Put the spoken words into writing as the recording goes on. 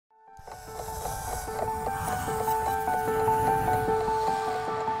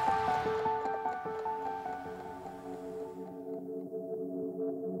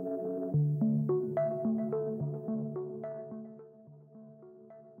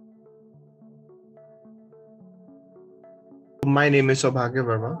My name is Saubhagya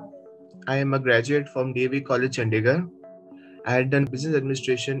Verma. I am a graduate from DAV College, Chandigarh. I had done business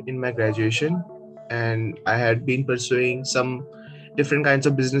administration in my graduation, and I had been pursuing some different kinds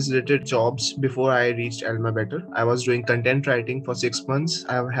of business related jobs before I reached AlmaBetter. I was doing content writing for 6 months.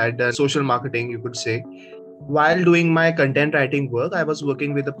 I had done social marketing, you could say. While doing my content writing work, I was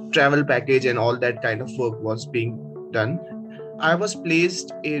working with a travel package and all that kind of work was being done. I was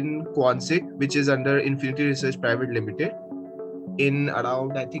placed in Quantzig, which is under Infinity Research Private Limited, in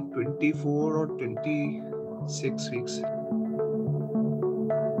around, I think, 24 or 26 weeks.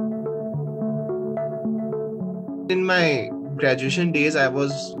 In my graduation days, I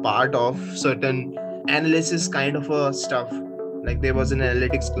was part of certain analysis kind of a stuff. Like there was an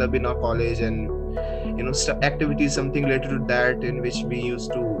analytics club in our college, and activities something related to that, in which we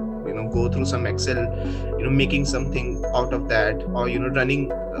used to go through some Excel, making something out of that, or running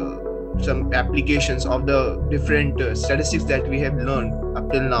some applications of the different statistics that we have learned up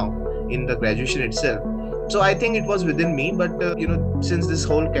till now in the graduation itself. So I think it was within me, but since this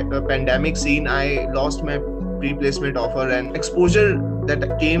whole pandemic scene, I lost my pre-placement offer, and exposure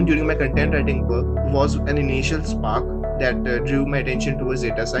that came during my content writing work was an initial spark that drew my attention towards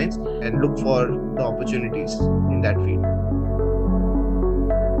data science and look for the opportunities in that field.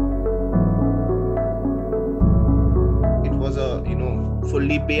 It was a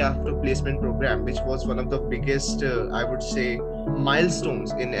fully pay after placement program, which was one of the biggest I would say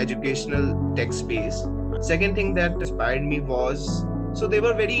milestones in educational tech space. Second thing that inspired me was, so they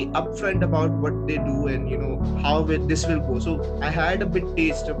were very upfront about what they do and how this will go. So I had a bit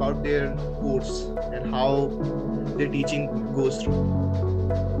taste about their course and how their teaching goes through.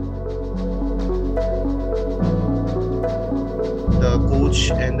 The coach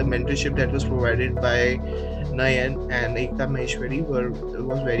and the mentorship that was provided by Nayan and Ekta Maheshwari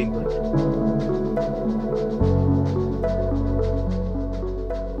was very good.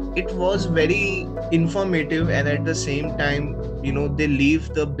 It was very informative, and at the same time, they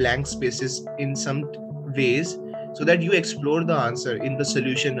leave the blank spaces in some ways so that you explore the answer in the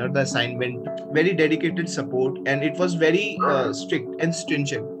solution or the assignment. Very dedicated support, and it was very strict and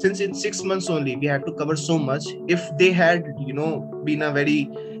stringent. Since in 6 months only we had to cover so much. If they had been a very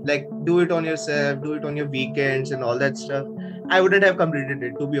do it on yourself, do it on your weekends and all that stuff, I wouldn't have completed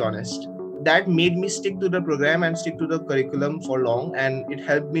it, to be honest. That made me stick to the program and stick to the curriculum for long, and it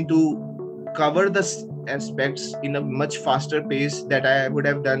helped me to cover the aspects in a much faster pace that I would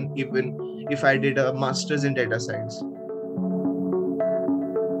have done even if I did a master's in data science.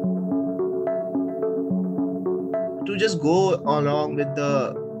 To just go along with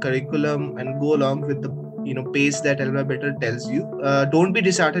the curriculum and go along with the pace that AlmaBetter tells you. Don't be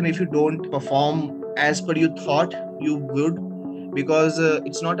disheartened if you don't perform as per you thought you would, because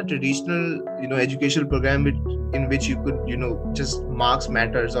it's not a traditional educational program in which you could just marks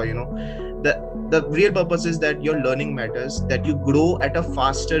matters, or the real purpose is that your learning matters, that you grow at a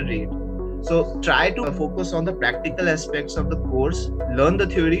faster rate. So try to focus on the practical aspects of the course, learn the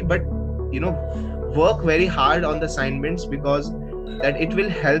theory, but work very hard on the assignments, because that it will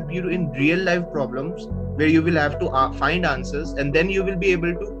help you in real life problems where you will have to find answers, and then you will be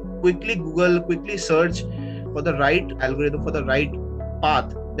able to quickly Google, quickly search for the right algorithm, for the right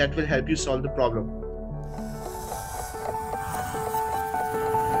path that will help you solve the problem.